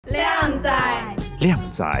靓仔，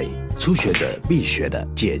靓仔，初学者必学的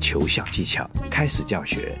解球小技巧。开始教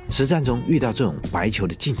学，实战中遇到这种白球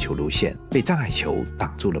的进球路线，被障碍球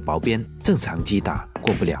挡住了薄边，正常击打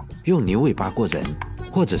过不了，用牛尾巴过人，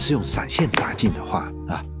或者是用闪现打进的话，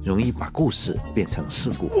容易把故事变成事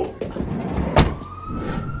故。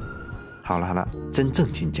好了，真正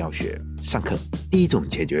经教学上课。第一种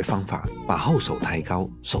解决方法，把后手抬高，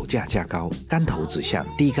手架架高，杆头指向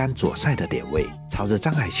低杆左塞的点位，朝着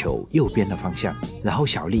障碍球右边的方向，然后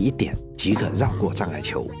小力一点即可绕过障碍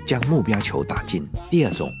球，将目标球打进。第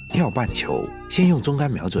二种，跳半球，先用中杆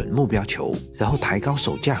瞄准目标球，然后抬高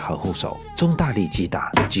手架和后手，中大力击打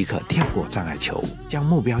即可跳过障碍球，将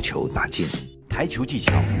目标球打进。台球技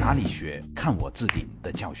巧哪里学？看我置顶的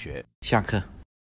教学。下课。